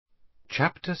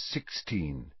Chapter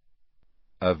 16.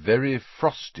 A Very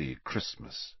Frosty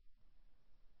Christmas.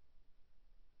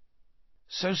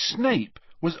 So Snape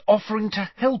was offering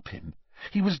to help him.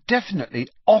 He was definitely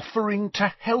offering to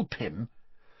help him.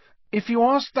 "If you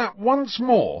ask that once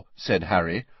more," said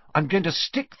Harry, "I'm going to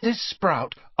stick this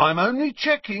sprout." "I'm only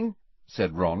checking,"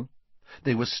 said Ron.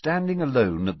 They were standing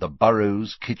alone at the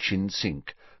Burrows' kitchen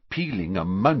sink, peeling a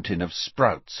mountain of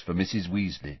sprouts for Mrs.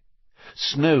 Weasley.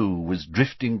 Snow was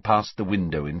drifting past the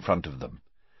window in front of them.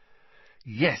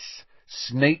 "Yes,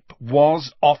 Snape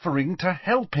was offering to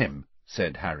help him,"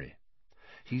 said Harry.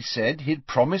 "He said he'd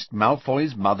promised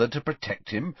Malfoy's mother to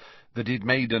protect him, that he'd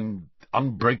made an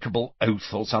unbreakable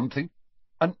oath or something."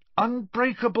 "An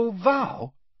unbreakable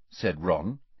vow?" said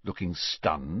Ron, looking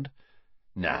stunned.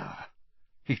 "Nah,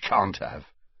 he can't have."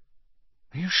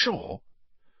 "Are you sure?"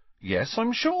 "Yes,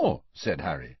 I'm sure," said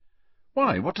Harry.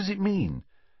 "Why, what does it mean?"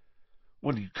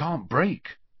 "Well, you can't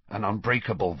break an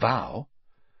unbreakable vow."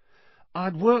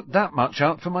 "I'd worked that much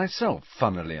out for myself,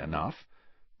 funnily enough.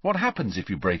 What happens if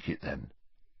you break it, then?"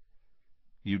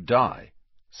 "You die,"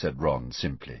 said Ron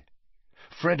simply.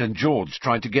 "Fred and George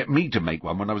tried to get me to make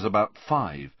one when I was about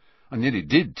 5. I nearly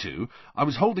did, too. I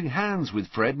was holding hands with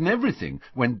Fred and everything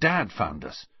when Dad found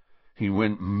us. He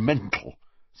went mental,"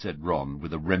 said Ron,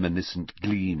 with a reminiscent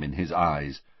gleam in his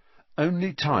eyes.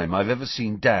 "Only time I've ever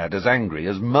seen Dad as angry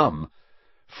as Mum.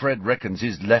 Fred reckons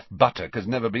his left buttock has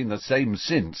never been the same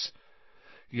since.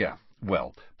 Yeah,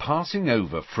 well, passing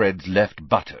over Fred's left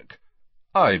buttock—"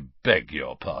 "I beg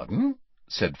your pardon,"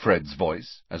 said Fred's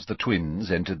voice, as the twins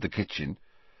entered the kitchen.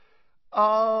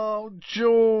 "Oh,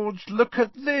 George, look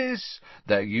at this!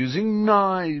 They're using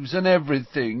knives and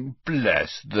everything.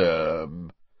 Bless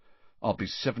them!" "I'll be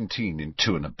 17 in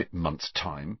 2 and a bit months'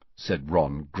 time," said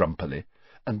Ron grumpily,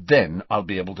 "and then I'll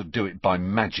be able to do it by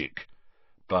magic."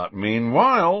 "But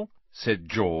meanwhile," said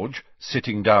George,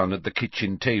 sitting down at the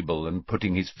kitchen table and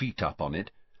putting his feet up on it,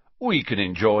 "we can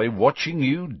enjoy watching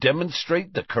you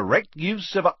demonstrate the correct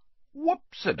use of a—"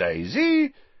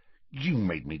 "Whoops-a-daisy! You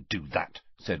made me do that,"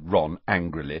 said Ron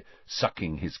angrily,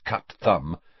 sucking his cut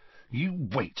thumb. "You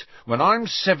wait. When I'm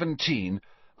 17,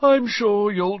 I'm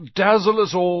sure you'll dazzle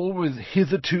us all with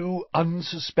hitherto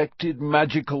unsuspected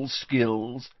magical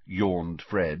skills," yawned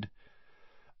Fred.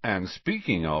 "And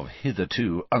speaking of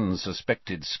hitherto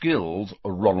unsuspected skills,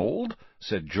 Ronald,"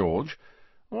 said George,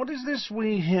 "what is this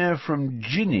we hear from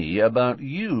Ginny about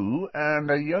you and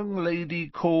a young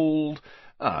lady called,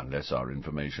 unless our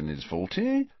information is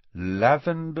faulty,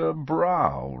 Lavender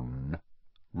Brown?"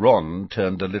 Ron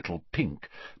turned a little pink,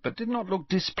 but did not look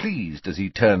displeased as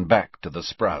he turned back to the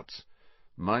sprouts.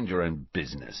 "Mind your own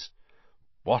business."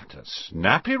 "What a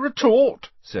snappy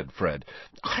retort," said Fred.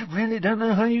 "I really don't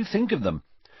know how you think of them.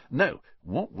 No,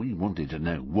 what we wanted to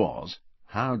know was,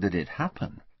 how did it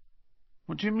happen?"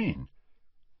 "What do you mean?"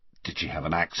 "Did she have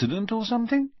an accident or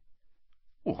something?"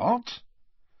 "What?"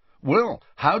 "Well,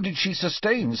 how did she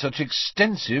sustain such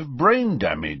extensive brain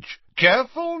damage?"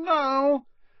 "Careful now!"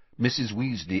 Mrs.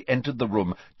 Weasley entered the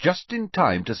room just in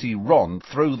time to see Ron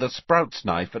throw the sprouts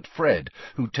knife at Fred,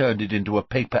 who turned it into a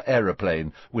paper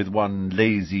aeroplane with one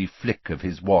lazy flick of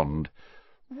his wand.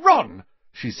 "Ron!"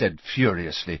 she said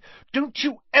furiously, "don't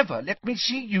you ever let me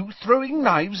see you throwing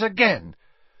knives again."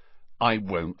 "I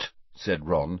won't," said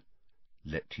Ron.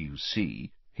 "Let you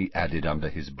see," he added under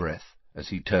his breath, as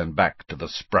he turned back to the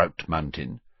sprout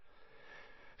mountain.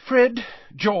 "Fred,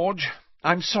 George,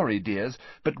 I'm sorry, dears,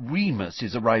 but Remus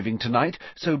is arriving tonight,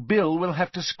 so Bill will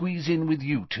have to squeeze in with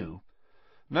you two."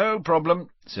 "No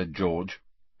problem," said George.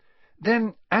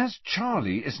 "Then, as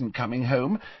Charlie isn't coming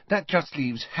home, that just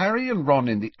leaves Harry and Ron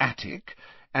in the attic,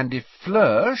 and if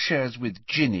Fleur shares with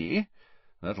Ginny—"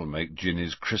 "That'll make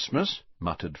Ginny's Christmas,"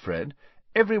 muttered Fred.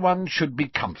 "Everyone should be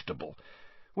comfortable."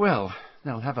 "Well,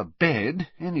 they'll have a bed,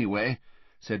 anyway,"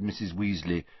 said Mrs.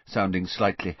 Weasley, sounding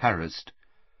slightly harassed.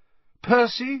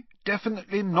 "Percy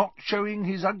definitely not showing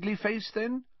his ugly face,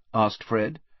 then?" asked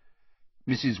Fred.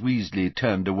 Mrs. Weasley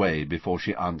turned away before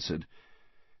she answered.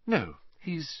 "No,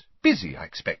 he's busy, I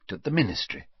expect, at the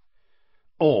ministry."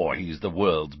 "Or he's the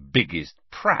world's biggest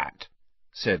prat,"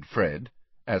 said Fred,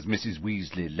 as Mrs.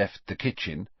 Weasley left the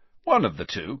kitchen. "One of the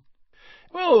two.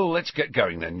 Well, let's get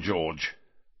going then, George."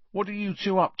 "What are you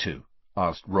two up to?"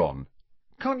 asked Ron.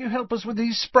 "Can't you help us with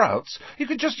these sprouts? You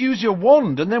could just use your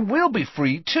wand, and then we'll be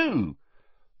free, too."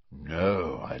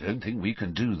 "No, I don't think we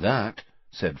can do that,"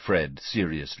 said Fred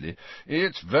seriously.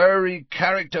 "It's very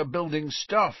character-building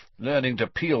stuff. Learning to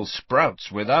peel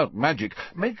sprouts without magic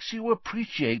makes you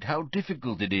appreciate how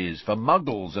difficult it is for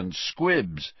muggles and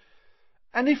squibs."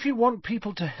 "And if you want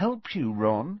people to help you,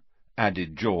 Ron,"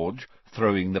 added George,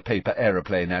 throwing the paper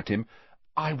aeroplane at him,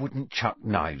 I wouldn't chuck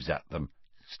knives at them.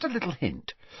 Just a little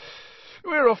hint.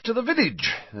 We're off to the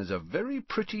village. There's a very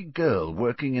pretty girl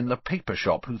working in the paper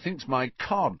shop who thinks my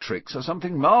card tricks are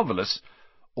something marvellous,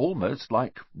 almost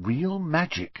like real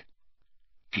magic."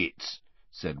 "Gits,"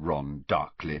 said Ron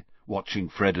darkly, watching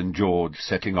Fred and George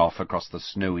setting off across the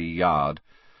snowy yard.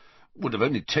 "Would have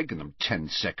only taken them 10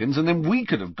 seconds, and then we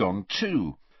could have gone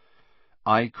too."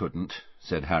 "I couldn't,"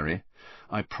 said Harry.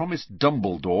 "I promised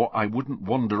Dumbledore I wouldn't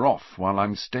wander off while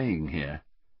I'm staying here."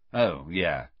 "Oh,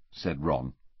 yeah," said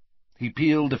Ron. He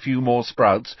peeled a few more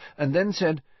sprouts, and then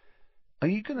said, "Are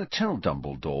you going to tell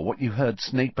Dumbledore what you heard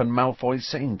Snape and Malfoy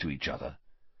saying to each other?"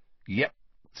 "Yep,"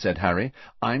 said Harry.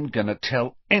 "I'm going to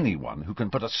tell anyone who can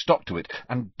put a stop to it,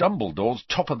 and Dumbledore's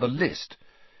top of the list.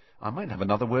 I might have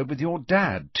another word with your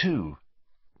dad, too.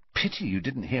 Pity you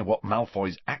didn't hear what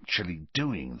Malfoy's actually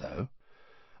doing, though."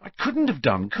 "I couldn't have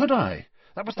done, could I?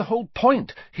 That was the whole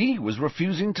point. He was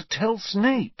refusing to tell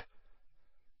Snape."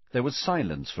 There was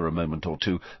silence for a moment or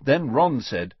two. Then Ron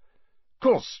said,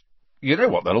 "Course, you know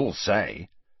what they'll all say.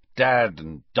 Dad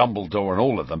and Dumbledore and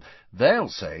all of them. They'll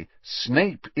say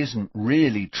Snape isn't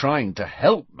really trying to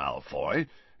help Malfoy.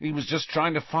 He was just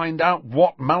trying to find out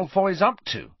what Malfoy's up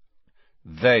to."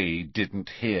 "They didn't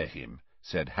hear him,"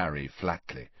 said Harry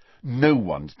flatly. "No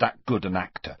one's that good an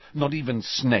actor, not even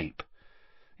Snape."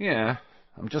 "Yeah,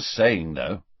 I'm just saying,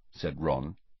 though," said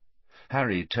Ron.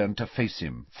 Harry turned to face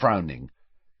him, frowning.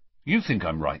 "You think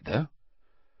I'm right, though?"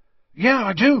 "Yeah,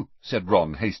 I do," said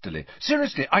Ron hastily.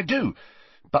 "Seriously, I do.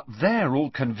 But they're all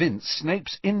convinced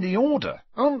Snape's in the Order,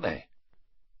 aren't they?"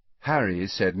 Harry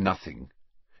said nothing.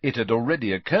 It had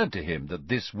already occurred to him that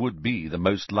this would be the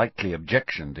most likely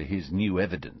objection to his new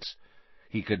evidence.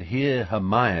 He could hear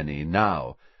Hermione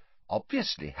now.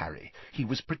 "Obviously, Harry, he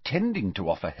was pretending to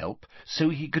offer help so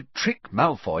he could trick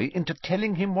Malfoy into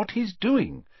telling him what he's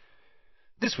doing."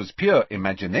 This was pure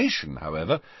imagination,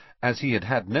 however, as he had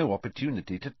had no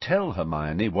opportunity to tell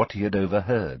Hermione what he had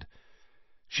overheard.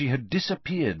 She had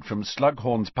disappeared from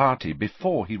Slughorn's party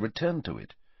before he returned to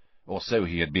it, or so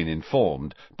he had been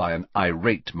informed by an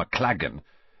irate McLaggen,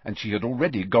 and she had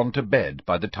already gone to bed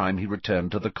by the time he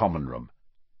returned to the common room.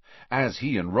 As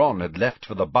he and Ron had left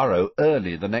for the Burrow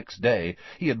early the next day,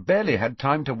 he had barely had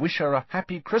time to wish her a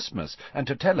happy Christmas and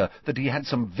to tell her that he had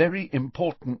some very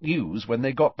important news when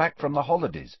they got back from the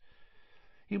holidays.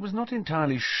 He was not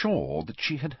entirely sure that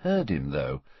she had heard him,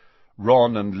 though.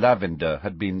 Ron and Lavender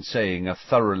had been saying a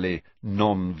thoroughly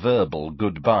non-verbal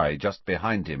goodbye just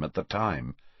behind him at the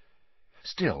time.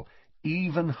 Still,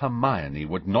 even Hermione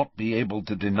would not be able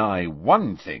to deny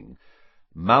one thing.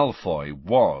 Malfoy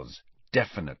was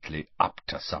definitely up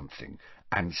to something,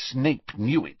 and Snape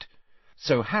knew it.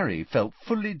 So Harry felt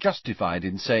fully justified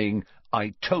in saying,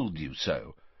 "I told you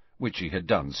so," which he had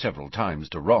done several times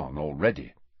to Ron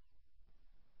already.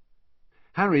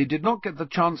 Harry did not get the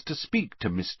chance to speak to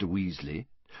Mr. Weasley,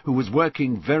 who was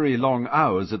working very long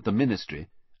hours at the ministry,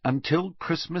 until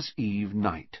Christmas Eve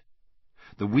night.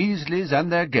 The Weasleys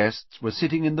and their guests were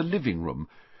sitting in the living-room,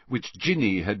 which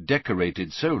Ginny had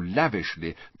decorated so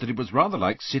lavishly that it was rather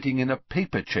like sitting in a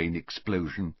paper-chain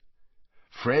explosion.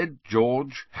 Fred,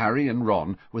 George, Harry, and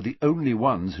Ron were the only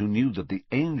ones who knew that the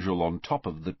angel on top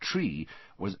of the tree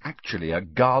was actually a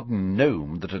garden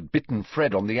gnome that had bitten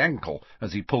Fred on the ankle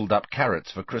as he pulled up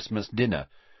carrots for Christmas dinner.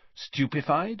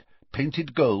 Stupefied,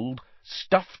 painted gold,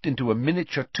 stuffed into a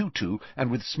miniature tutu, and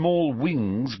with small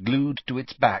wings glued to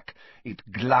its back,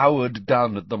 it glowered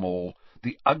down at them all,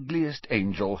 the ugliest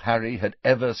angel Harry had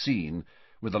ever seen,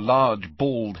 with a large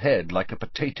bald head like a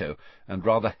potato and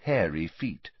rather hairy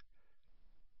feet.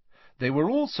 They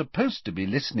were all supposed to be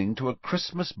listening to a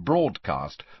Christmas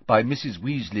broadcast by Mrs.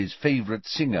 Weasley's favourite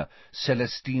singer,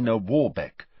 Celestina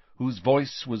Warbeck, whose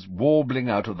voice was warbling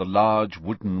out of the large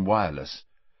wooden wireless.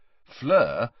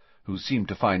 Fleur, who seemed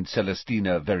to find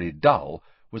Celestina very dull,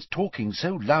 was talking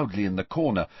so loudly in the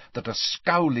corner that a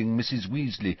scowling Mrs.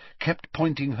 Weasley kept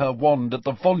pointing her wand at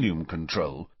the volume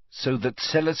control, so that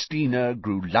Celestina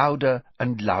grew louder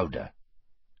and louder.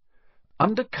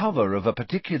 Under cover of a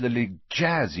particularly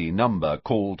jazzy number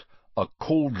called A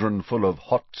Cauldron Full of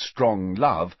Hot Strong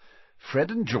Love,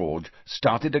 Fred and George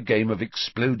started a game of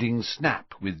exploding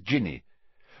snap with Ginny.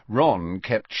 Ron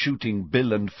kept shooting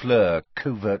Bill and Fleur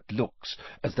covert looks,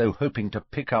 as though hoping to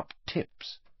pick up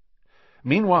tips.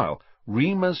 Meanwhile,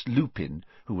 Remus Lupin,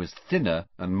 who was thinner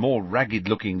and more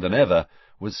ragged-looking than ever,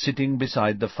 was sitting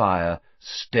beside the fire,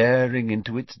 staring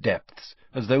into its depths,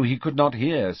 as though he could not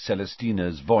hear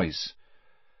Celestina's voice.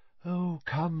 "Oh,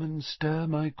 come and stir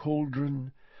my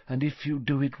cauldron, and if you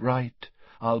do it right,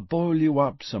 I'll boil you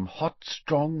up some hot,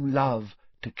 strong love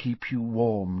to keep you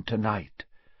warm tonight."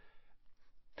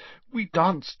 "We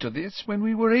danced to this when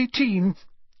we were 18,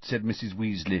 said Mrs.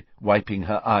 Weasley, wiping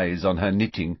her eyes on her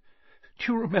knitting.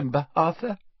 "Do you remember,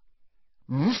 Arthur?"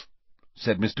 "Hmm?"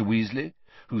 said Mr. Weasley,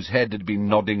 whose head had been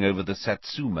nodding over the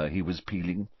satsuma he was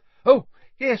peeling. "Oh,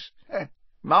 yes,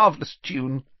 marvellous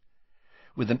tune."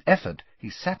 With an effort he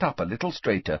sat up a little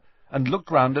straighter and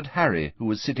looked round at Harry, who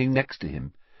was sitting next to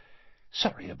him.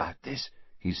 "Sorry about this,"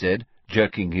 he said,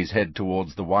 jerking his head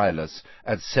towards the wireless,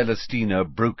 as Celestina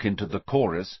broke into the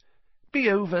chorus. "Be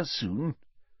over soon."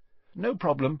 "No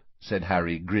problem," said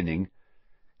Harry, grinning.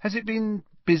 "Has it been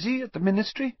busy at the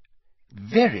ministry?"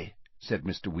 "Very," said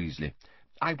Mr. Weasley.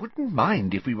 "I wouldn't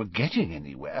mind if we were getting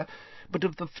anywhere, but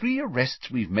of the 3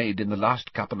 arrests we've made in the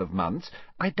last couple of months,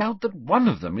 I doubt that one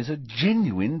of them is a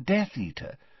genuine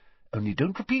Death-Eater. Only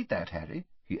don't repeat that, Harry,"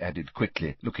 he added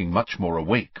quickly, looking much more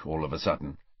awake all of a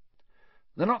sudden.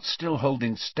 "They're not still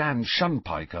holding Stan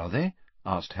Shunpike, are they?"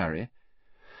 asked Harry.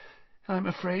 "I'm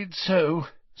afraid so,"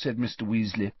 said Mr.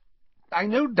 Weasley. "I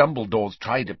know Dumbledore's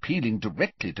tried appealing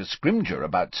directly to Scrimgeour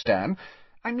about Stan.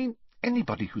 I mean,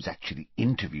 anybody who's actually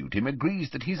interviewed him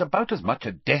agrees that he's about as much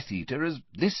a Death-Eater as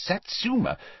this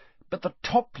Satsuma, but the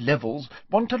top levels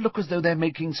want to look as though they're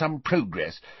making some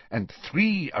progress, and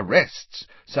 3 arrests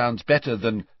sounds better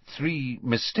than 3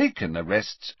 mistaken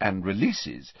arrests and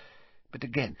releases. But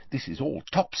again, this is all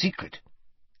top secret."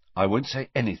 "I won't say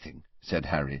anything," said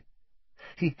Harry.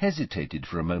 He hesitated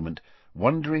for a moment,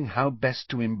 wondering how best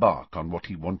to embark on what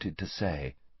he wanted to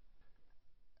say.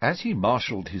 As he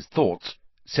marshalled his thoughts,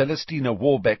 Celestina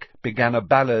Warbeck began a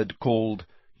ballad called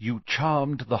 "You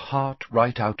Charmed the Heart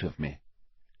Right Out of Me."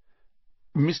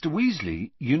 "Mr.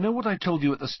 Weasley, you know what I told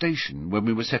you at the station when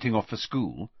we were setting off for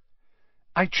school?"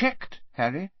 "I checked,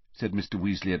 Harry," said Mr.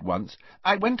 Weasley at once.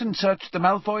 "I went and searched the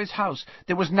Malfoys' house.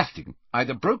 There was nothing,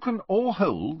 either broken or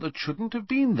whole, that shouldn't have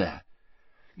been there."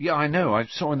 "Yeah, I know. I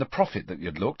saw in the Prophet that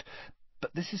you'd looked.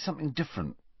 But this is something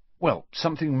different. Well,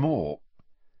 something more."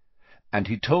 And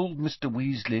he told Mr.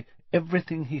 Weasley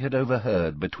everything he had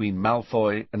overheard between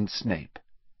Malfoy and Snape.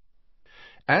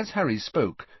 As Harry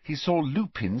spoke, he saw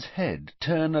Lupin's head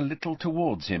turn a little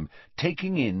towards him,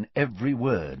 taking in every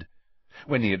word.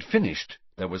 When he had finished,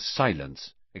 there was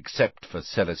silence, except for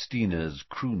Celestina's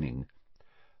crooning.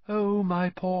 "Oh, my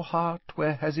poor heart,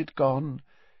 where has it gone?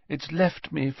 It's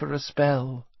left me for a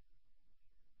spell."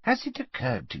 "Has it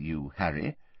occurred to you,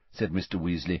 Harry," said Mr.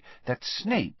 Weasley, "that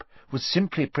Snape was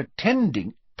simply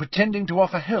pretending to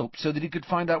offer help so that he could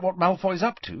find out what Malfoy's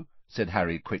up to?" said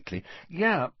Harry quickly.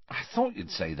 "Yeah, I thought you'd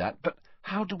say that, but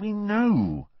how do we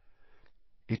know?"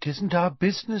 "It isn't our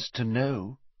business to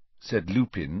know," said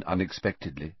Lupin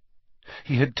unexpectedly.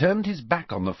 He had turned his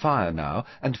back on the fire now,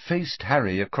 and faced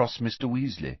Harry across Mr.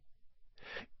 Weasley.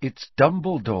 "It's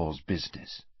Dumbledore's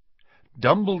business.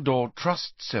 Dumbledore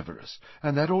trusts Severus,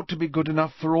 and that ought to be good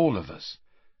enough for all of us."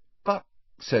 "But,"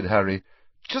 said Harry,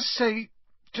 just say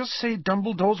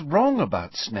Dumbledore's wrong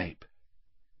about Snape."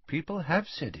 "People have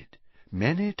said it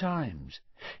many times.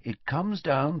 It comes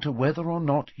down to whether or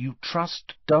not you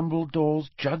trust Dumbledore's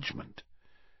judgment.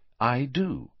 I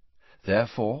do.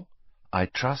 Therefore, I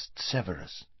trust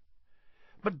Severus."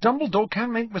 "But Dumbledore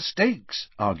can make mistakes,"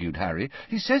 argued Harry.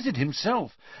 "He says it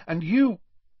himself. And you—"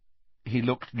 He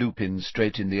looked Lupin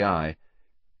straight in the eye.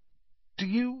 "Do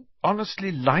you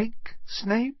honestly like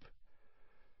Snape?"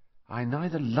 "I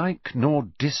neither like nor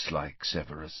dislike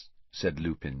Severus," said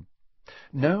Lupin.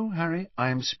 "No, Harry, I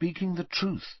am speaking the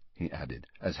truth," he added,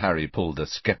 as Harry pulled a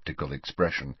sceptical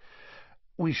expression.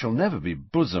 "We shall never be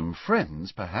bosom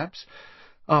friends, perhaps.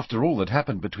 After all that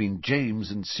happened between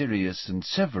James and Sirius and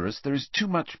Severus, there is too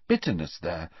much bitterness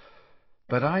there.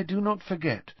 But I do not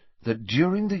forget that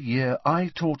during the year I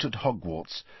taught at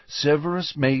Hogwarts,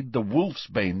 Severus made the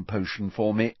Wolfsbane potion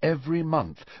for me every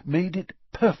month, made it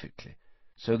perfectly,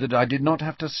 so that I did not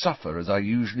have to suffer as I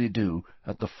usually do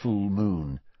at the full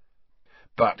moon."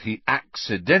 "But he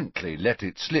accidentally let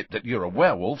it slip that you're a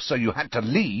werewolf, so you had to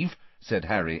leave," said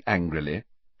Harry angrily.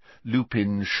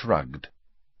 Lupin shrugged.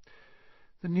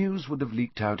 "The news would have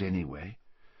leaked out anyway.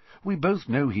 We both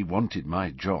know he wanted my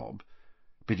job,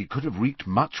 but he could have wreaked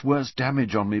much worse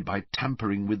damage on me by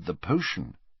tampering with the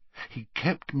potion. He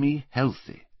kept me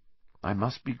healthy. I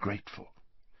must be grateful."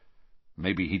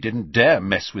 "Maybe he didn't dare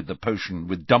mess with the potion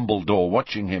with Dumbledore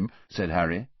watching him," said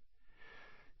Harry.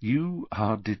 "You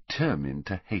are determined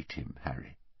to hate him,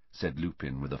 Harry," said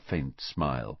Lupin with a faint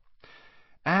smile.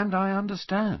 "And I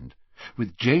understand.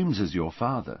 With James as your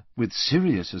father, with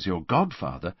Sirius as your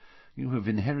godfather, you have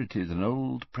inherited an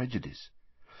old prejudice.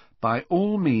 By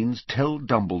all means tell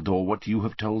Dumbledore what you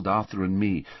have told Arthur and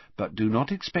me, but do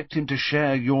not expect him to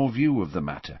share your view of the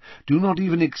matter. Do not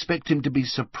even expect him to be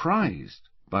surprised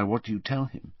by what you tell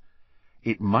him.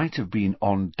 It might have been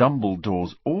on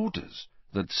Dumbledore's orders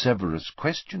that Severus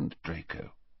questioned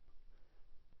Draco.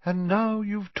 "And now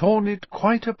you've torn it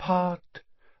quite apart,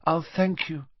 I'll thank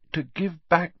you to give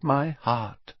back my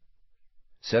heart."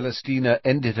 Celestina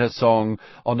ended her song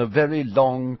on a very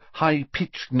long,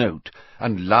 high-pitched note,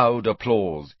 and loud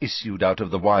applause issued out of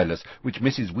the wireless, which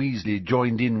Mrs. Weasley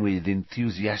joined in with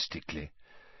enthusiastically.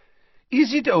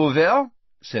 "Is it over?"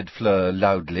 said Fleur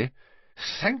loudly.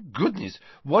 "Thank goodness!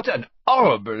 What an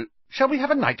horrible—" "Shall we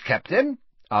have a nightcap, then?"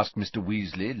 asked Mr.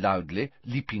 Weasley loudly,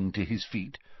 leaping to his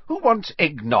feet. "Who wants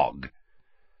eggnog?"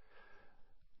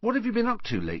 "What have you been up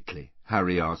to lately?"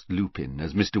 Harry asked Lupin,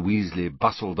 as Mr. Weasley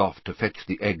bustled off to fetch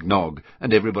the eggnog,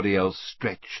 and everybody else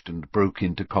stretched and broke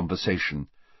into conversation.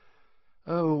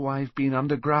 "Oh, I've been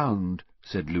underground,"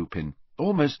 said Lupin,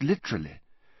 "almost literally.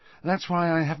 That's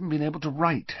why I haven't been able to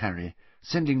write, Harry.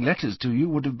 Sending letters to you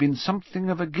would have been something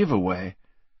of a giveaway."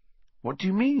 "What do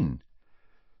you mean?"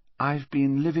 "I've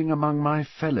been living among my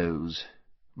fellows,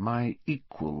 my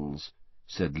equals,"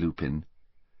 said Lupin.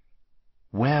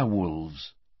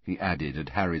 "Werewolves," he added at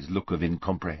Harry's look of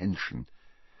incomprehension.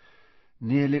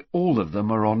 "Nearly all of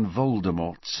them are on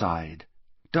Voldemort's side.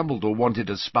 Dumbledore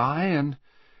wanted a spy, and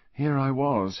here I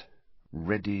was,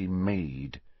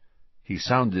 ready-made." He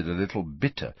sounded a little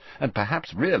bitter, and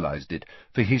perhaps realized it,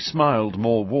 for he smiled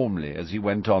more warmly as he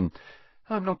went on.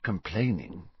 "I'm not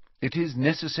complaining. It is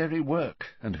necessary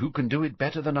work, and who can do it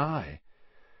better than I?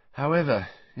 However,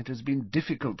 it has been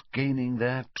difficult gaining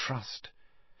their trust.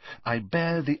 I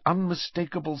bear the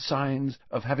unmistakable signs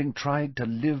of having tried to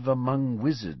live among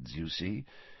wizards, you see,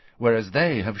 whereas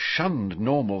they have shunned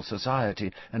normal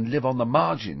society and live on the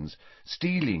margins,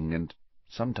 stealing and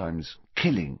sometimes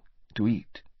killing to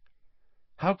eat.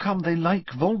 How come they like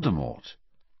Voldemort?"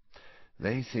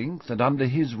 "They think that under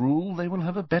his rule they will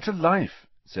have a better life,"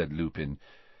 said Lupin,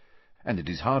 "and it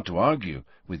is hard to argue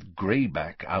with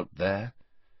Greyback out there."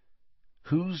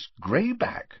 "Who's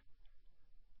Greyback?"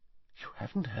 "You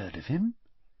haven't heard of him?"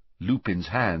 Lupin's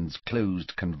hands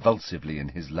closed convulsively in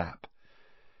his lap.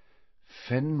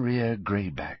 "Fenrir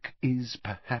Greyback is,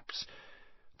 perhaps,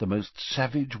 the most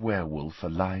savage werewolf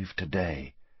alive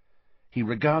today. He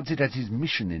regards it as his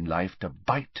mission in life to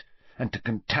bite and to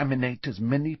contaminate as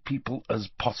many people as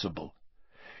possible.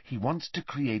 He wants to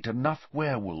create enough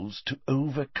werewolves to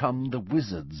overcome the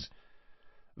wizards.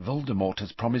 Voldemort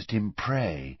has promised him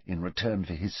prey in return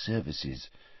for his services.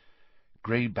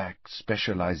 Greyback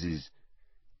specializes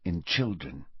in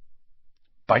children.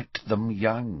 Bite them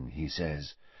young, he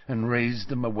says, and raise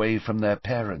them away from their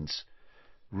parents.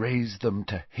 Raise them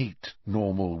to hate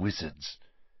normal wizards.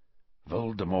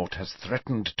 Voldemort has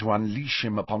threatened to unleash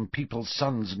him upon people's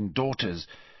sons and daughters.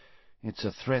 It's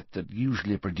a threat that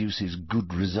usually produces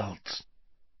good results."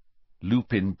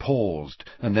 Lupin paused,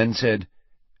 and then said,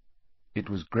 "It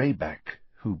was Greyback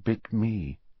who bit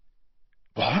me."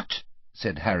 "What?"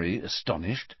 said Harry,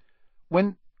 astonished.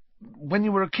 When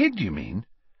you were a kid, you mean?"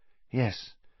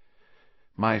 "Yes.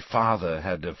 My father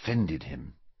had offended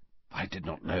him. I did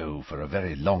not know for a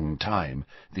very long time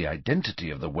the identity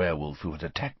of the werewolf who had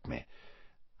attacked me.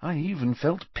 I even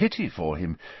felt pity for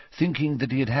him, thinking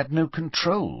that he had had no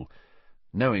control,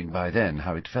 knowing by then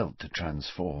how it felt to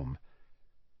transform.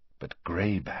 But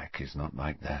Greyback is not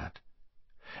like that.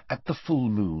 At the full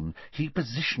moon he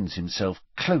positions himself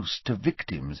close to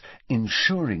victims,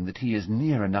 ensuring that he is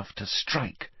near enough to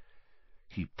strike.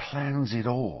 He plans it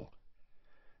all.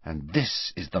 And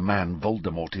this is the man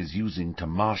Voldemort is using to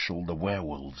marshal the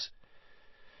werewolves.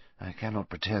 I cannot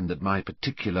pretend that my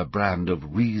particular brand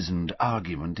of reasoned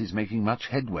argument is making much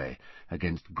headway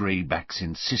against Greyback's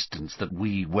insistence that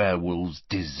we werewolves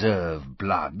deserve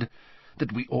blood,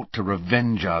 that we ought to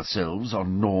revenge ourselves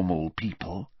on normal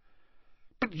people."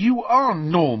 "But you are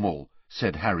normal,"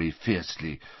 said Harry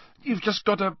fiercely. "You've just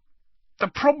got a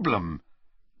problem."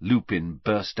 Lupin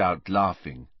burst out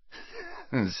laughing.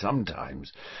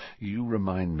 "Sometimes you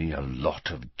remind me a lot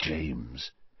of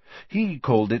James. He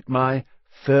called it my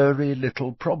furry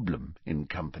little problem in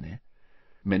company.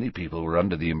 Many people were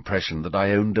under the impression that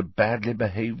I owned a badly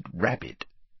behaved rabbit."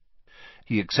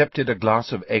 He accepted a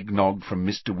glass of eggnog from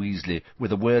Mr. Weasley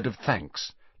with a word of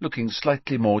thanks, looking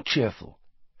slightly more cheerful.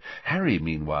 Harry,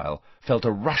 meanwhile, felt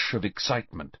a rush of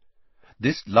excitement.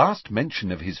 This last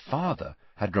mention of his father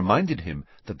had reminded him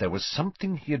that there was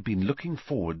something he had been looking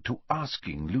forward to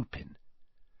asking Lupin.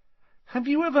 "Have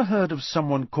you ever heard of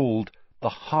someone called the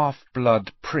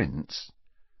Half-Blood Prince?"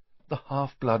 "The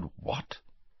Half-Blood what?"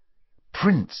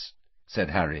 "Prince," said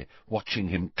Harry, watching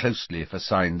him closely for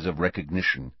signs of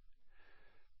recognition.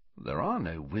 "There are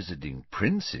no wizarding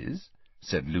princes,"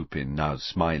 said Lupin, now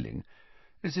smiling.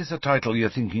 "Is this a title you're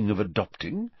thinking of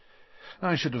adopting?"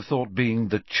 I should have thought being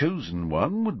the chosen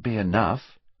one would be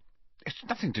enough." "It's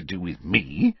nothing to do with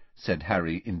me," said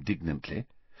Harry indignantly.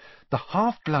 "The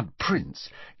half-blood prince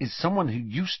is someone who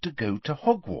used to go to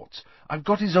Hogwarts. I've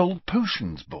got his old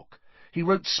potions book. He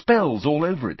wrote spells all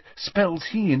over it, spells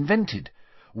he invented.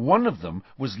 One of them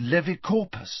was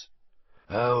Levicorpus."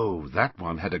 "Oh, that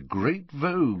one had a great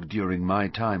vogue during my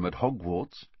time at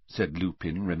Hogwarts," said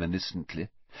Lupin reminiscently.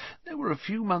 "There were a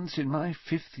few months in my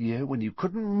 5th year when you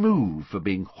couldn't move for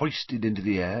being hoisted into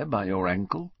the air by your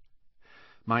ankle."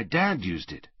 "My dad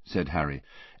used it," said Harry.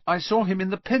 "I saw him in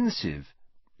the Pensieve.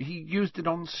 He used it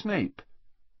on Snape."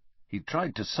 He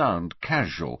tried to sound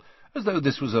casual, as though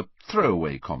this was a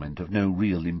throwaway comment of no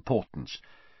real importance,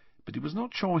 but he was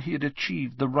not sure he had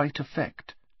achieved the right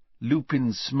effect.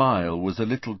 Lupin's smile was a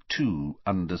little too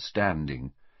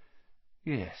understanding.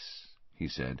 "Yes," he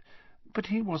said, "but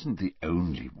he wasn't the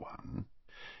only one.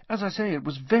 As I say, it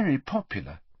was very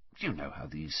popular. You know how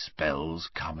these spells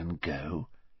come and go."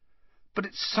 "But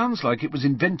it sounds like it was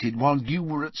invented while you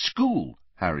were at school,"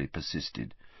 Harry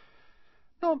persisted.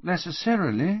 "Not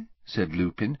necessarily," said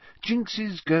Lupin.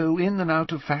 "Jinxes go in and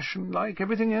out of fashion like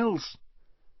everything else."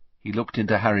 He looked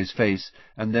into Harry's face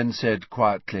and then said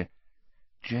quietly,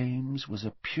 "James was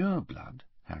a pure-blood,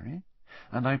 Harry,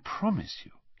 and I promise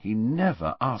you he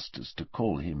never asked us to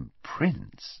call him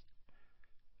Prince."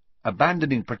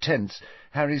 Abandoning pretence,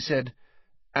 Harry said,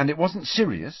 "And it wasn't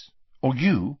Sirius? Or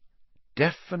you?"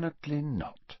 "Definitely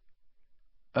not."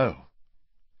 "Oh."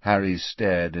 Harry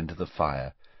stared into the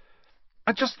fire.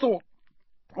 "I just thought,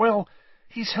 well,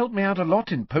 he's helped me out a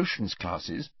lot in potions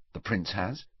classes, the Prince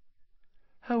has."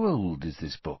 "How old is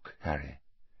this book, Harry?"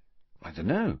 "I don't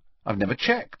know. I've never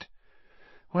checked."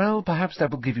 "Well, perhaps that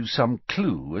will give you some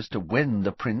clue as to when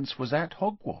the Prince was at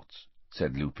Hogwarts,"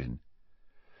 said Lupin.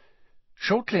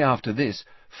 Shortly after this,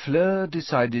 Fleur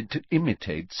decided to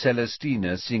imitate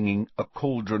Celestina singing A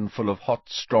Cauldron Full of Hot,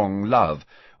 Strong Love,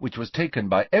 which was taken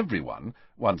by everyone,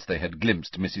 once they had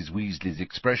glimpsed Mrs. Weasley's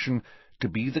expression, to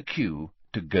be the cue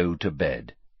to go to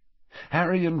bed.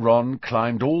 Harry and Ron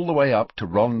climbed all the way up to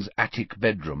Ron's attic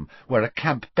bedroom, where a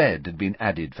camp bed had been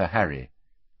added for Harry.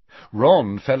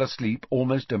 Ron fell asleep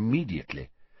almost immediately,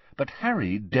 but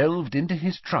Harry delved into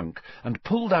his trunk and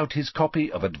pulled out his copy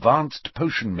of Advanced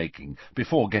Potion-Making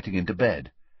before getting into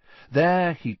bed.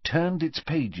 There he turned its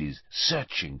pages,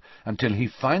 searching, until he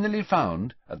finally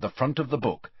found, at the front of the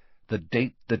book, the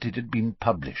date that it had been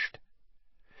published.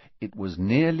 It was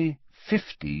nearly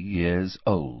 50 years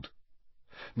old.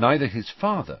 Neither his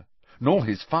father nor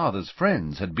his father's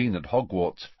friends had been at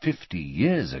Hogwarts 50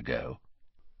 years ago.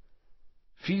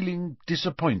 Feeling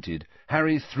disappointed,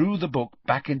 Harry threw the book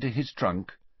back into his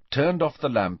trunk, turned off the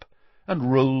lamp,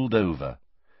 and rolled over,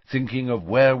 thinking of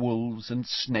werewolves and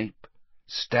Snape,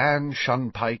 Stan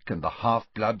Shunpike and the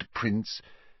half-blood prince,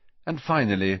 and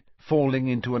finally falling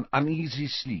into an uneasy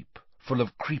sleep full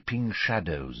of creeping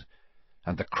shadows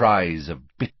and the cries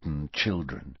of bitten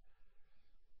children.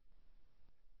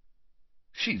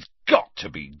 "She's got to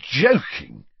be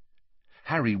joking!"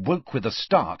 Harry woke with a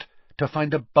start to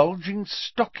find a bulging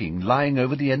stocking lying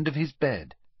over the end of his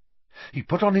bed. He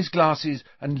put on his glasses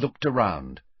and looked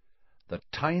around. The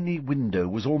tiny window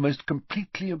was almost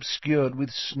completely obscured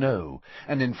with snow,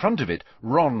 and in front of it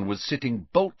Ron was sitting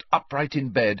bolt upright in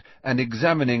bed and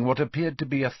examining what appeared to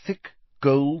be a thick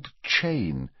gold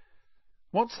chain.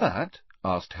 "What's that?"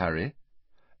 asked Harry.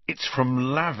 "It's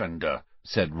from Lavender,"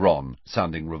 said Ron,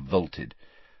 sounding revolted.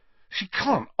 "She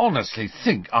can't honestly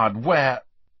think I'd wear—"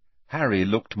 Harry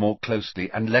looked more closely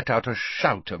and let out a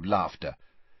shout of laughter.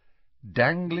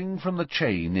 Dangling from the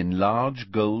chain in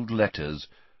large gold letters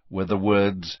were the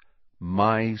words,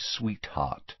 "My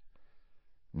Sweetheart."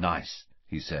 "Nice,"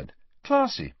 he said.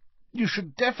 "Classy. You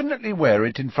should definitely wear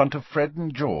it in front of Fred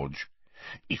and George."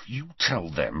 "If you tell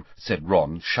them," said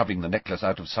Ron, shoving the necklace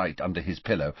out of sight under his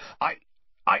pillow,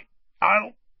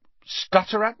 I'll—"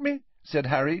 "Stutter at me?" said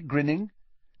Harry, grinning.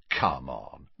 "Come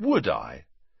on, would I?"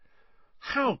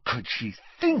 "How could she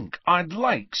think I'd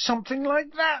like something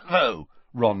like that, though?"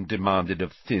 Ron demanded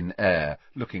of thin air,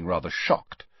 looking rather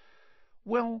shocked.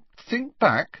 "Well, think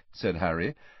back," said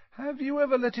Harry. "Have you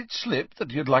ever let it slip that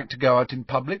you'd like to go out in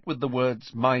public with the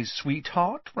words, 'My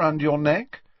Sweetheart,' round your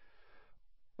neck?"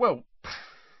 "Well,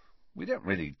 we don't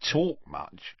really talk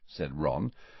much," said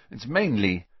Ron. "It's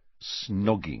mainly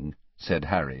snogging," said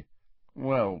Harry.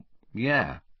 "Well,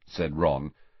 yeah," said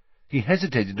Ron. He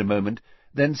hesitated a moment,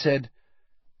 then said,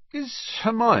 "Is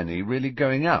Hermione really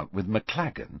going out with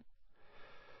McLaggen?"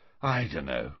 "I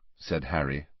dunno," said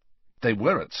Harry. "They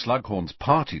were at Slughorn's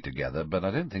party together, but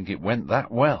I don't think it went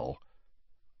that well."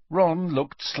 Ron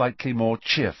looked slightly more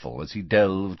cheerful as he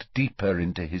delved deeper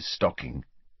into his stocking.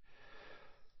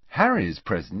 Harry's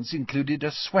presents included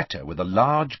a sweater with a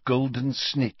large golden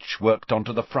snitch worked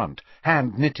onto the front,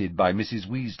 hand-knitted by Mrs.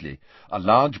 Weasley, a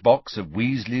large box of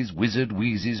Weasley's Wizard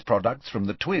Wheezes products from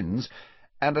the twins,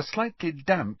 and a slightly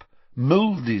damp,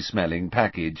 mouldy-smelling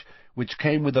package which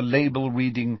came with a label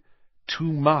reading, "To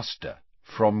Master,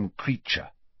 from Creature."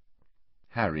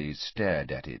 Harry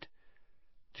stared at it.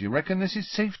 "Do you reckon this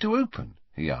is safe to open?"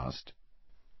 he asked.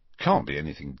 "Can't be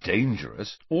anything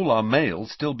dangerous. All our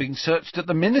mail's still being searched at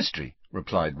the Ministry,"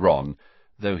 replied Ron,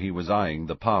 though he was eyeing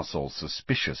the parcel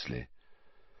suspiciously.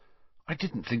 "I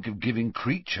didn't think of giving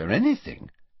Creature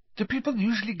anything. Do people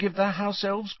usually give their house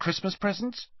elves Christmas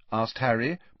presents?" asked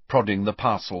Harry, prodding the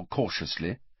parcel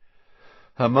cautiously.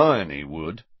 "Hermione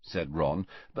would," said Ron,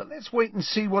 "but let's wait and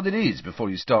see what it is before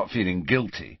you start feeling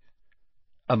guilty."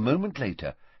 A moment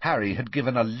later, Harry had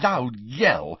given a loud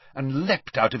yell and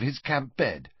leapt out of his camp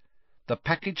bed. The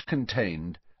package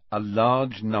contained a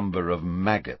large number of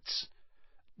maggots.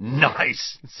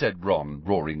 "Nice!" said Ron,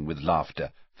 roaring with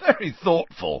laughter. "Very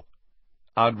thoughtful."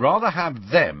 "I'd rather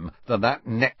have them than that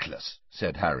necklace,"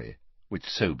 said Harry, which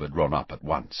sobered Ron up at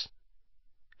once.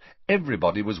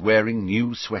 Everybody was wearing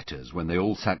new sweaters when they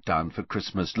all sat down for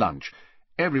Christmas lunch,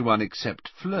 everyone except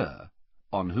Fleur,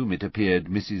 on whom it appeared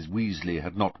Mrs. Weasley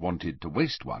had not wanted to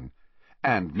waste one,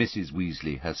 and Mrs.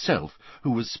 Weasley herself,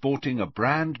 who was sporting a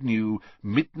brand-new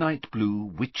midnight blue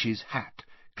witch's hat,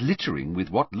 glittering with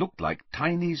what looked like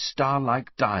tiny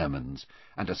star-like diamonds,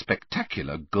 and a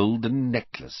spectacular golden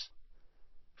necklace.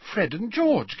 "Fred and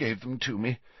George gave them to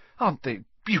me. Aren't they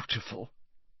beautiful?"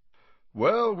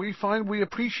 "Well, we find we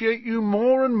appreciate you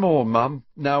more and more, Mum,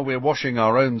 now we're washing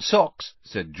our own socks,"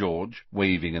 said George,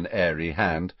 waving an airy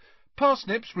hand.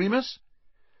 "Parsnips, Remus?"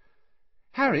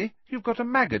 "Harry, you've got a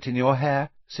maggot in your hair,"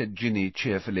 said Ginny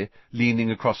cheerfully,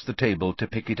 leaning across the table to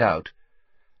pick it out.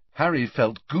 Harry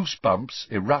felt goose-bumps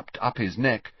erupt up his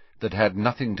neck that had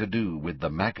nothing to do with the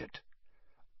maggot.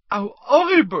 "How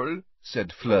horrible!"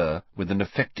 said Fleur, with an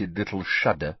affected little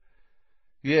shudder.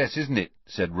 "Yes, isn't it?"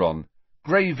 said Ron.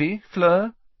 "Gravy,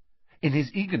 Fleur?" In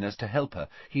his eagerness to help her,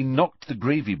 he knocked the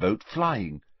gravy boat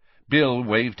flying. Bill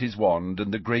waved his wand,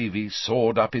 and the gravy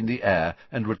soared up in the air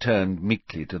and returned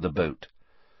meekly to the boat.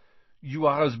 "You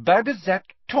are as bad as that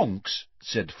Tonks,"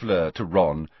 said Fleur to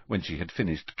Ron, when she had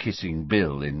finished kissing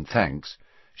Bill in thanks.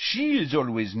 "She is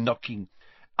always knocking."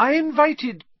 "I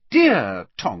invited dear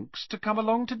Tonks to come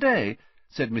along today,"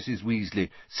 said Mrs. Weasley,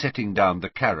 setting down the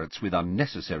carrots with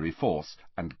unnecessary force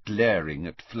and glaring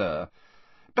at Fleur.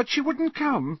 "But she wouldn't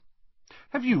come.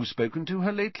 Have you spoken to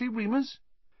her lately, Remus?"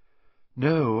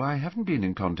 "No, I haven't been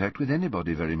in contact with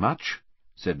anybody very much,"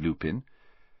 said Lupin.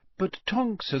 "But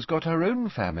Tonks has got her own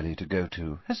family to go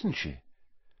to, hasn't she?"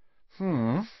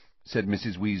 Said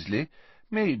Mrs. Weasley.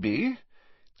 "Maybe.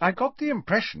 I got the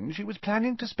impression she was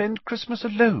planning to spend Christmas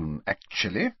alone,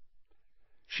 actually."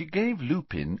 She gave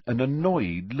Lupin an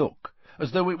annoyed look,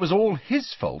 as though it was all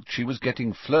his fault she was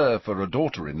getting Fleur for a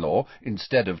daughter-in-law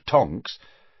instead of Tonks,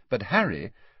 but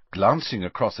Harry, glancing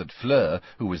across at Fleur,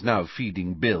 who was now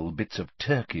feeding Bill bits of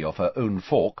turkey off her own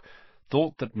fork,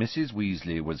 thought that Mrs.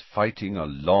 Weasley was fighting a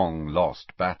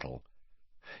long-lost battle.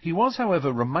 He was,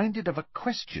 however, reminded of a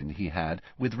question he had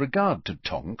with regard to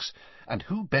Tonks, and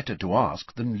who better to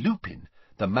ask than Lupin,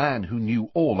 the man who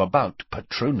knew all about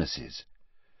Patronuses.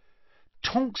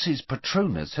 "Tonks's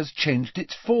Patronus has changed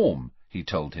its form," he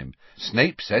told him.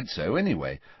 "Snape said so,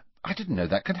 anyway. I didn't know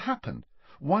that could happen.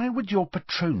 Why would your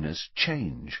Patronus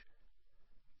change?"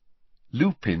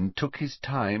 Lupin took his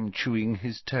time chewing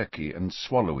his turkey and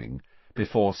swallowing,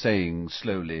 before saying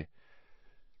slowly,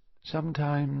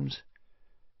 "Sometimes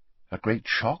a great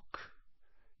shock,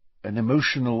 an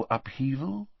emotional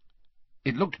upheaval."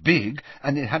 "It looked big,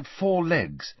 and it had 4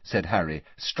 legs," said Harry,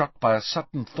 struck by a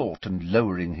sudden thought and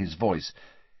lowering his voice.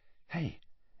 "Hey,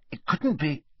 it couldn't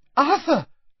be—" "Arthur!"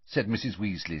 said Mrs.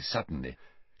 Weasley suddenly.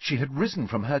 She had risen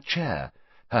from her chair,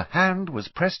 her hand was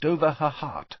pressed over her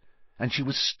heart, and she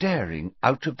was staring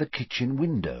out of the kitchen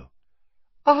window.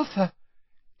 "Arthur,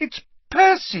 it's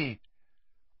Percy!"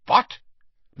 "What?"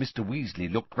 Mr.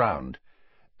 Weasley looked round.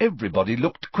 Everybody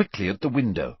looked quickly at the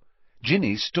window.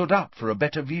 Ginny stood up for a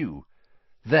better view.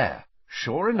 There,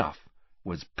 sure enough,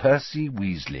 was Percy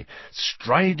Weasley,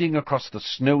 striding across the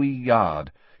snowy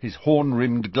yard, his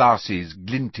horn-rimmed glasses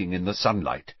glinting in the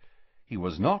sunlight. He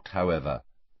was not, however,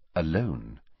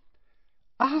 alone.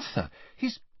 "Arthur,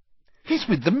 he's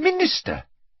with the Minister!"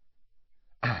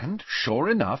 And, sure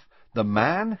enough, The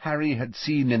man Harry had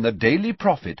seen in the Daily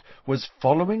Prophet was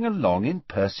following along in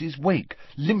Percy's wake,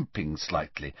 limping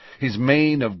slightly, his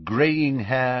mane of greying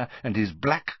hair and his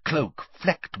black cloak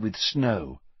flecked with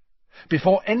snow.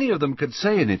 Before any of them could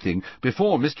say anything,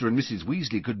 before Mr. and Mrs.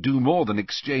 Weasley could do more than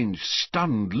exchange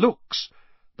stunned looks,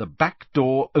 the back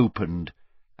door opened,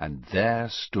 and there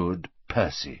stood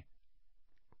Percy.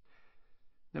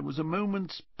 There was a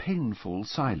moment's painful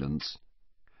silence.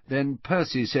 Then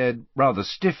Percy said, rather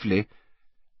stiffly,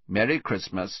 "Merry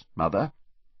Christmas, Mother."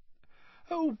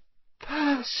 "Oh,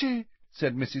 Percy!"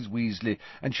 said Mrs. Weasley,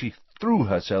 and she threw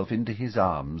herself into his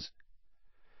arms.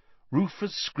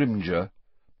 Rufus Scrimger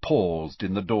paused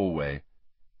in the doorway,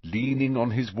 leaning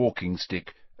on his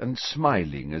walking-stick and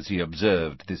smiling as he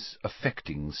observed this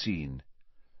affecting scene.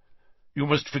 "You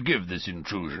must forgive this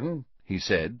intrusion," he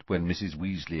said, when Mrs.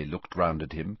 Weasley looked round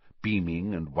at him,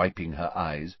 beaming and wiping her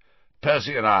eyes.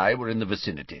 "Percy and I were in the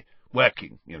vicinity,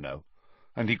 working, you know,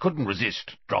 and he couldn't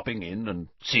resist dropping in and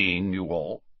seeing you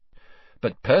all."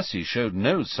 But Percy showed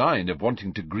no sign of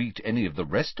wanting to greet any of the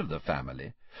rest of the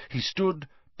family. He stood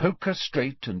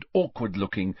poker-straight and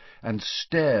awkward-looking, and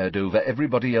stared over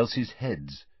everybody else's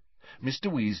heads.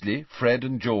 Mr. Weasley, Fred,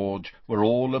 and George were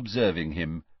all observing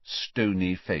him,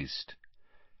 stony-faced.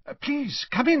 "Please,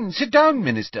 come in, sit down,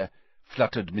 Minister,"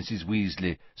 fluttered Mrs.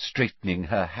 Weasley, straightening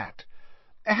her hat.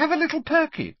 "Have a little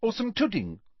perky, or some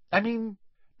pudding.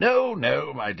 "No,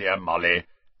 no, my dear Molly,"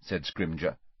 said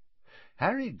Scrimger.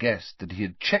 Harry guessed that he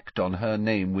had checked on her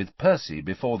name with Percy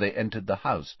before they entered the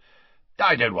house.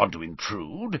 "I don't want to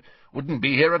intrude. Wouldn't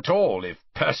be here at all if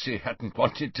Percy hadn't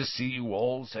wanted to see you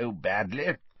all so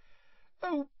badly."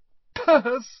 "Oh,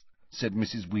 Percy," said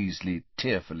Mrs. Weasley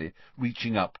tearfully,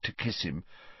 reaching up to kiss him.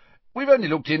 "We've only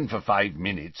looked in for 5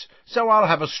 minutes, so I'll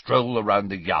have a stroll around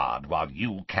the yard while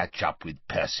you catch up with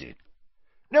Percy."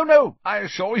 No, I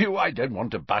assure you I don't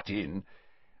want to butt in.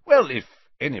 Well, if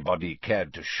anybody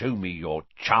cared to show me your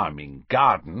charming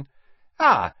garden—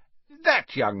 Ah,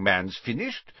 that young man's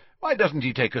finished. Why doesn't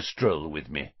he take a stroll with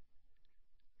me?"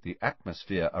 The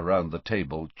atmosphere around the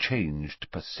table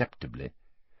changed perceptibly.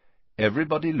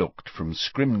 Everybody looked from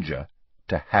Scrimger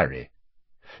to Harry.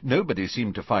 Nobody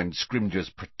seemed to find Scrimger's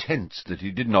pretence that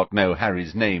he did not know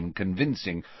Harry's name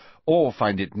convincing, or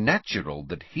find it natural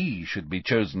that he should be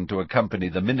chosen to accompany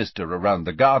the minister around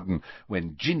the garden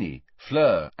when Ginny,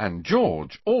 Fleur, and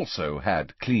George also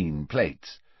had clean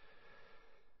plates.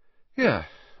 "Yeah,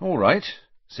 all right,"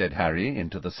 said Harry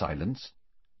into the silence.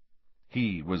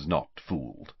 He was not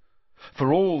fooled.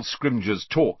 For all Scrimger's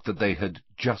talk that they had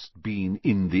just been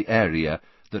in the area,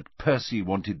 that Percy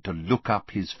wanted to look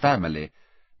up his family,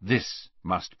 this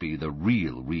must be the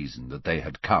real reason that they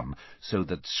had come, so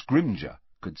that Scrimger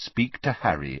could speak to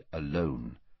Harry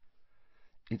alone.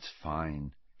 "It's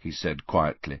fine," he said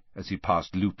quietly, as he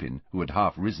passed Lupin, who had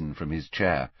half risen from his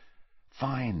chair.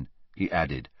 "Fine," he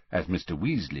added, as Mr.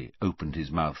 Weasley opened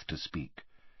his mouth to speak.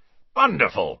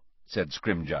 "Wonderful," said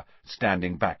Scrimger,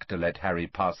 standing back to let Harry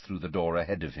pass through the door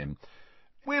ahead of him.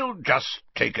 "We'll just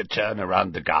take a turn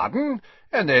around the garden,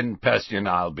 and then Percy and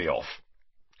I'll be off.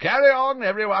 Carry on,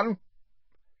 everyone."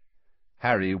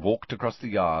 Harry walked across the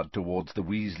yard towards the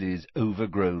Weasleys'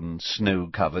 overgrown,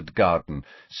 snow-covered garden,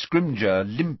 Scrimger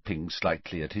limping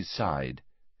slightly at his side.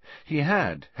 He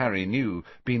had, Harry knew,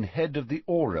 been head of the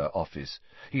Aura office.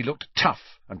 He looked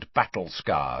tough and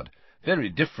battle-scarred, very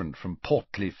different from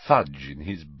portly Fudge in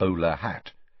his bowler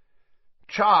hat.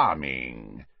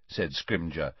 "Charming," said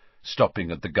Scrimger, stopping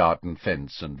at the garden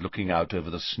fence and looking out over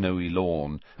the snowy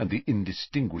lawn and the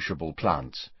indistinguishable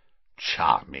plants.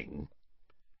 "Charming."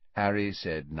 Harry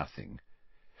said nothing.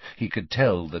 He could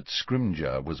tell that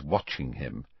Scrimger was watching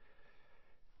him.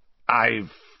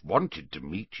 "I've wanted to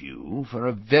meet you for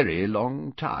a very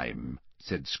long time,"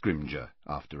 said Scrimger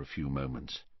after a few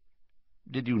moments.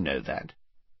 "Did you know that?"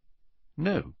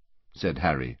 "No," said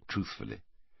Harry truthfully.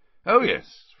 "Oh,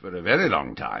 yes, for a very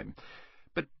long time.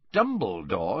 But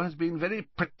Dumbledore has been very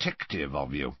protective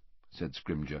of you," said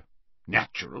Scrimger.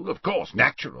 "Natural, of course,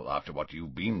 natural, after what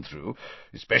you've been through,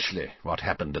 especially what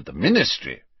happened at the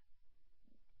Ministry."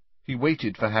 He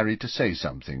waited for Harry to say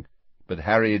something, but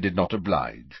Harry did not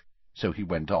oblige, so he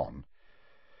went on.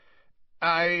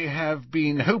 "I have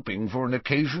been hoping for an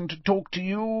occasion to talk to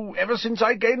you ever since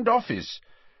I gained office,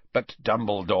 but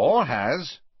Dumbledore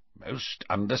has, most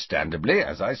understandably,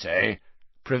 as I say,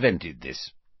 prevented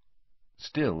this."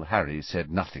 Still Harry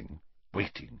said nothing,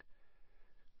 waiting.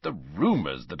 "The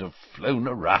rumours that have flown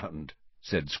around,"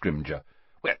 said Scrimger.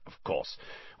 "Well, of course,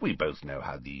 we both know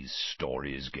how these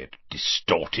stories get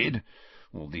distorted.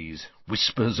 All these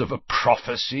whispers of a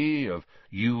prophecy, of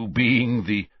you being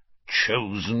the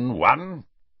chosen one."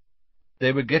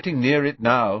 They were getting near it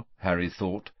now, Harry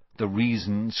thought, the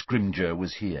reason Scrimger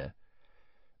was here.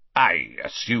 I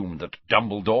assume that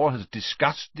Dumbledore has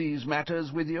discussed these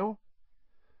matters with you?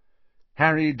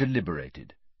 Harry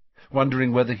deliberated,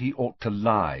 wondering whether he ought to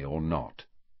lie or not.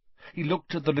 He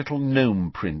looked at the little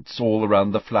gnome prints all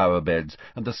around the flower-beds,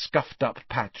 and the scuffed-up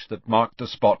patch that marked the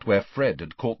spot where Fred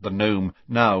had caught the gnome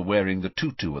now wearing the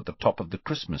tutu at the top of the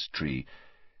Christmas tree.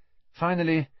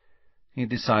 Finally, he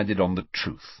decided on the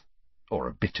truth, or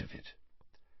a bit of it.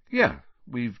 "Yeah,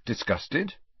 we've discussed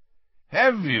it."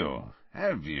 "Have you?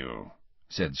 Have you?"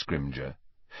 said Scrimger.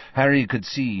 Harry could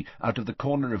see, out of the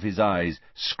corner of his eyes,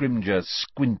 Scrimger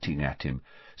squinting at him,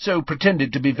 so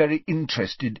pretended to be very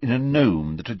interested in a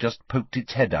gnome that had just poked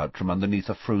its head out from underneath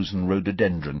a frozen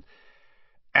rhododendron.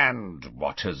 "And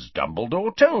what has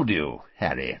Dumbledore told you,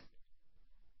 Harry?"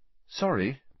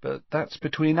 "Sorry, but that's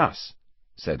between us,"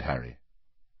 said Harry.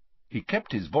 He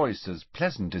kept his voice as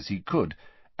pleasant as he could,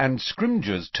 and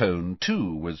Scrimger's tone,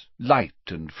 too, was light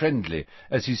and friendly,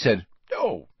 as he said,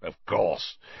 "Oh, of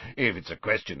course. If it's a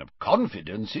question of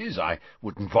confidences, I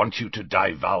wouldn't want you to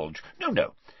divulge.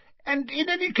 No. And in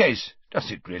any case, does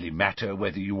it really matter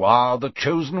whether you are the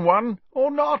chosen one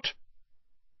or not?"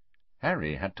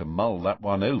 Harry had to mull that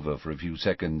one over for a few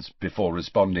seconds before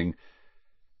responding,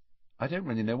 "I don't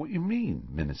really know what you mean,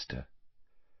 Minister."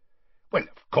 "Well,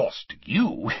 of course, to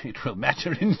you it will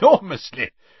matter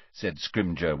enormously," said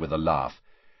Scrimger with a laugh.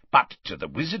 "But to the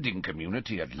wizarding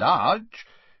community at large,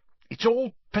 it's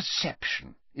all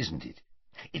perception, isn't it?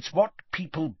 It's what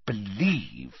people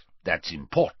believe that's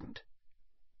important."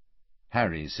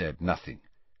 Harry said nothing.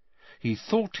 He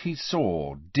thought he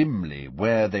saw dimly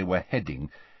where they were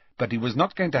heading, but he was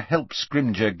not going to help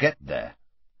Scrimger get there.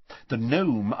 The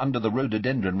gnome under the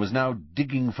rhododendron was now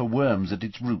digging for worms at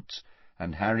its roots,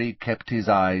 and Harry kept his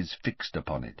eyes fixed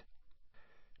upon it.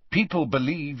 "People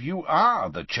believe you are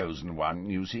the chosen one,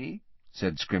 you see,"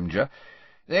 said Scrimger.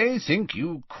 "They think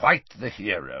you quite the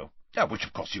hero, which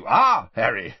of course you are,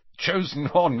 Harry, chosen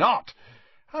or not.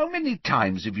 How many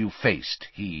times have you faced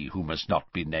he who must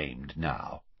not be named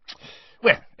now?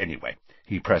 Well, anyway,"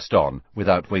 he pressed on,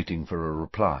 without waiting for a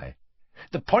reply,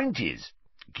 "the point is,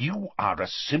 you are a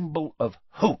symbol of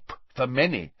hope for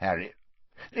many, Harry.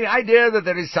 The idea that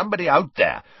there is somebody out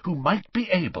there who might be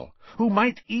able, who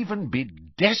might even be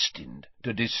destined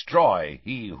to destroy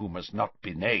he who must not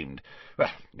be named,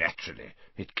 well, naturally,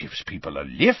 it gives people a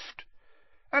lift.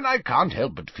 And I can't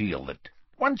help but feel that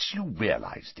once you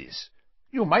realize this,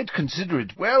 you might consider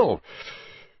it, well,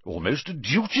 almost a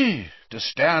duty to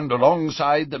stand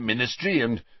alongside the Ministry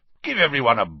and give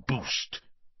everyone a boost."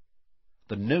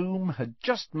 The gnome had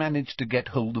just managed to get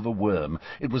hold of a worm.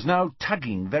 It was now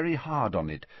tugging very hard on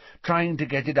it, trying to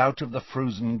get it out of the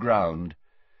frozen ground.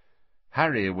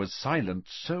 Harry was silent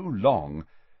so long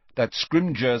that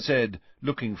Scrimger said,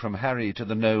 looking from Harry to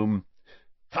the gnome,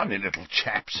 "Funny little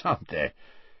chaps, aren't they?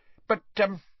 But,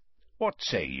 what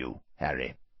say you,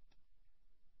 Harry?"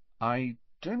 "I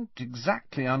don't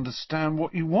exactly understand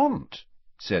what you want,"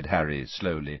 said Harry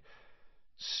slowly.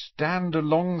 "Stand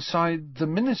alongside the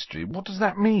Ministry? What does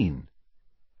that mean?"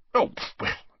 "Oh,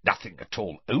 well, nothing at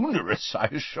all onerous, I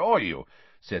assure you,"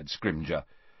 said Scrimger.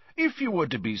 "If you were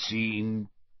to be seen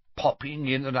popping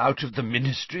in and out of the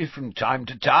Ministry from time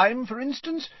to time, for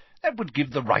instance, that would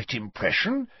give the right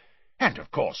impression, and,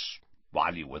 of course,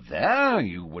 while you were there,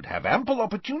 you would have ample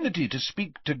opportunity to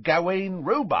speak to Gawain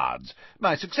Robards,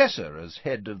 my successor as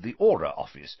head of the Aura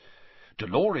Office.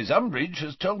 Dolores Umbridge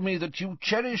has told me that you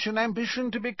cherish an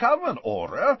ambition to become an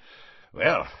Aura.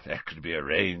 Well, that could be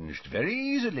arranged very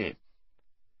easily."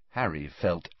 Harry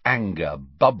felt anger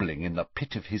bubbling in the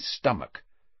pit of his stomach.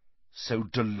 So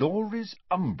Dolores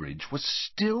Umbridge was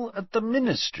still at the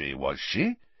Ministry, was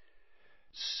she?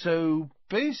 "So,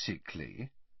 basically,"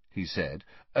 he said,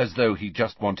 as though he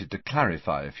just wanted to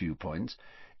clarify a few points,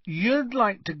 "you'd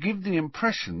like to give the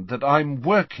impression that I'm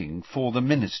working for the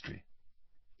Ministry."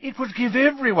 "It would give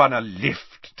everyone a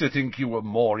lift to think you were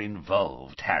more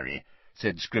involved, Harry,"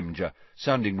 said Scrimger,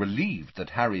 sounding relieved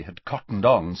that Harry had cottoned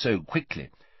on so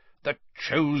quickly. "The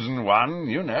chosen one,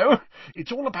 you know.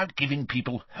 It's all about giving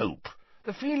people hope,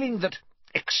 the feeling that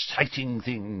exciting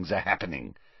things are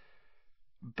happening."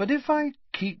 "But if I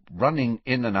keep running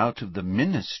in and out of the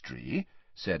Ministry,"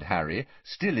 said Harry,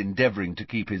 still endeavouring to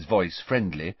keep his voice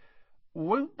friendly,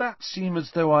 "won't that seem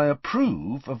as though I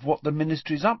approve of what the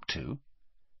Ministry's up to?"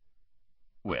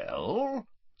 "Well,"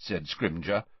 said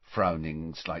Scrimger,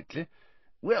 frowning slightly,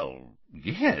 "well,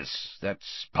 yes,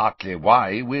 that's partly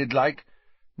why we'd like—"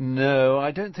 "No, I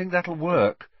don't think that'll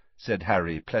work," said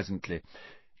Harry pleasantly.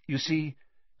 "You see,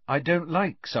 I don't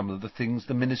like some of the things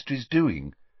the Ministry's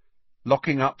doing.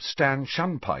 Locking up Stan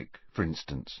Shunpike, for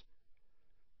instance.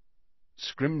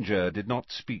 Scrimger did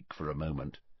not speak for a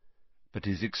moment, but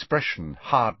his expression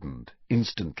hardened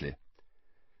instantly.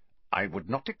 "I would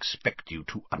not expect you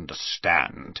to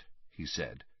understand," he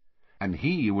said, and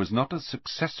he was not as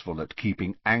successful at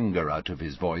keeping anger out of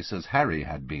his voice as Harry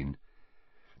had been.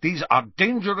 "These are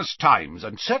dangerous times,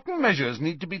 and certain measures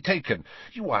need to be taken.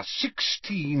 You are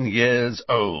 16 years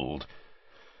old.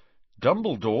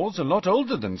 Dumbledore's a lot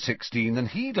older than 16, and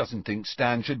he doesn't think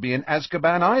Stan should be in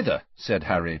Azkaban either," said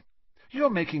Harry.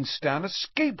 "You're making Stan a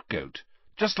scapegoat,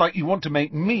 just like you want to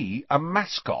make me a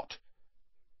mascot."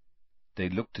 They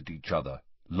looked at each other,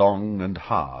 long and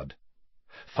hard.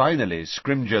 Finally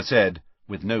Scrimger said,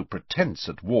 with no pretence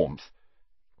at warmth,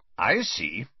 "I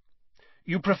see.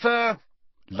 You prefer,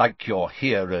 like your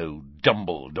hero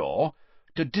Dumbledore,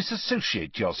 to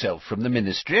disassociate yourself from the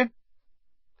Ministry?"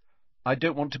 "I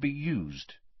don't want to be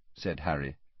used," said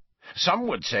Harry. "Some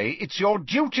would say it's your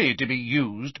duty to be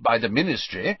used by the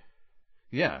Ministry."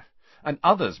 "Yeah, and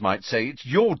others might say it's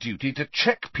your duty to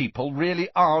check people really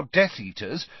are Death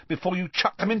Eaters before you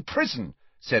chuck them in prison,"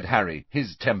 said Harry,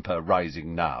 his temper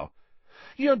rising now.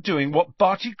 "You're doing what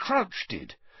Barty Crouch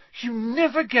did. You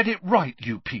never get it right,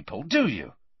 you people, do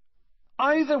you?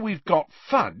 Either we've got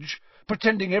Fudge,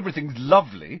 pretending everything's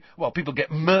lovely while people get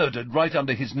murdered right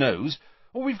under his nose,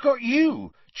 or we've got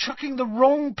you, chucking the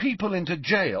wrong people into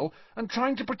jail and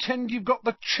trying to pretend you've got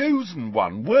the chosen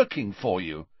one working for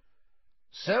you."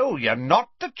 "So you're not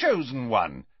the chosen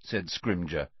one," said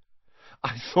Scrimger.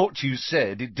 "I thought you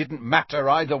said it didn't matter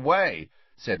either way,"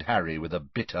 said Harry with a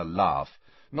bitter laugh.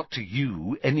 "Not to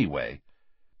you, anyway."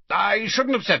 "I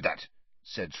shouldn't have said that,"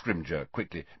 said Scrimger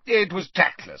quickly. "It was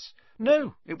tactless."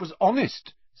 "No, it was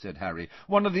honest," said Harry.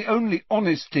 "One of the only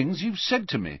honest things you've said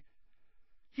to me.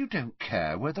 You don't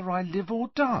care whether I live or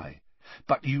die,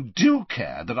 but you do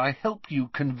care that I help you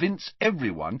convince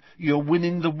everyone you're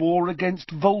winning the war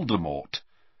against Voldemort.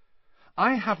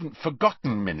 I haven't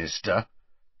forgotten, Minister."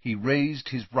 He raised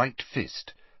his right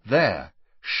fist. There,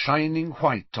 shining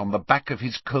white on the back of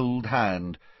his cold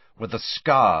hand, were the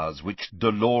scars which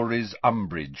Dolores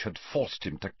Umbridge had forced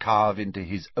him to carve into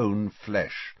his own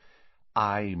flesh.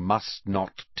 I must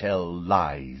not tell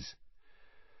lies.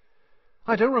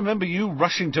 "I don't remember you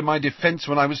rushing to my defence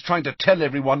when I was trying to tell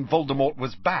everyone Voldemort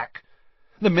was back.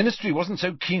 The Ministry wasn't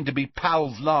so keen to be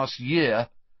pals last year."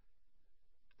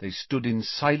 They stood in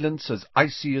silence as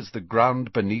icy as the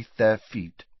ground beneath their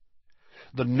feet.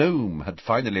 The gnome had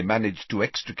finally managed to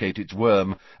extricate its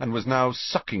worm, and was now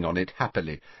sucking on it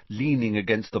happily, leaning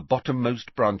against the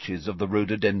bottommost branches of the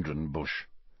rhododendron bush.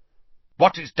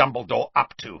 "What is Dumbledore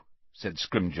up to?" said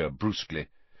Scrimger brusquely.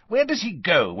 "Where does he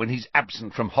go when he's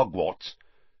absent from Hogwarts?"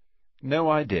 "No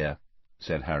idea,"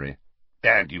 said Harry.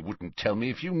 "And you wouldn't tell me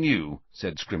if you knew,"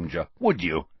 said Scrimger, "would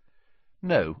you?"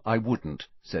 "No, I wouldn't,"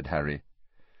 said Harry.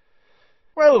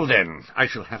 "Well, then, I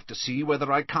shall have to see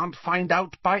whether I can't find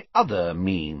out by other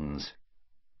means."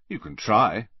 "You can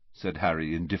try," said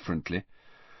Harry indifferently.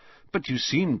 "But you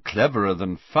seem cleverer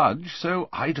than Fudge, so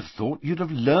I'd have thought you'd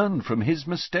have learned from his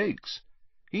mistakes.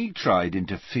 He tried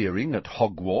interfering at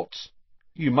Hogwarts.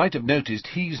 You might have noticed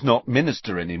he's not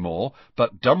Minister any more,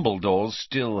 but Dumbledore's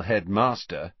still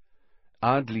headmaster.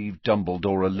 I'd leave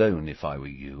Dumbledore alone if I were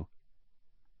you."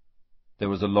 There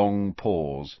was a long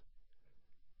pause.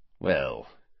 "Well,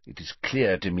 it is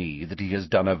clear to me that he has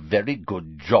done a very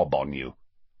good job on you,"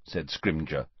 said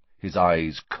Scrimger, his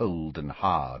eyes cold and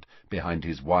hard behind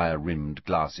his wire-rimmed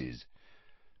glasses.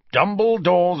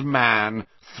 "Dumbledore's man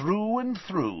through and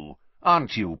through,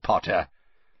 aren't you, Potter?"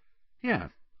 "Yeah,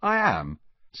 I am,"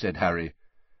 said Harry.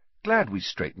 "Glad we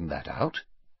straightened that out."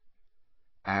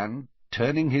 And,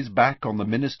 turning his back on the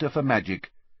Minister for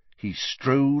Magic, he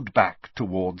strode back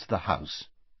towards the house.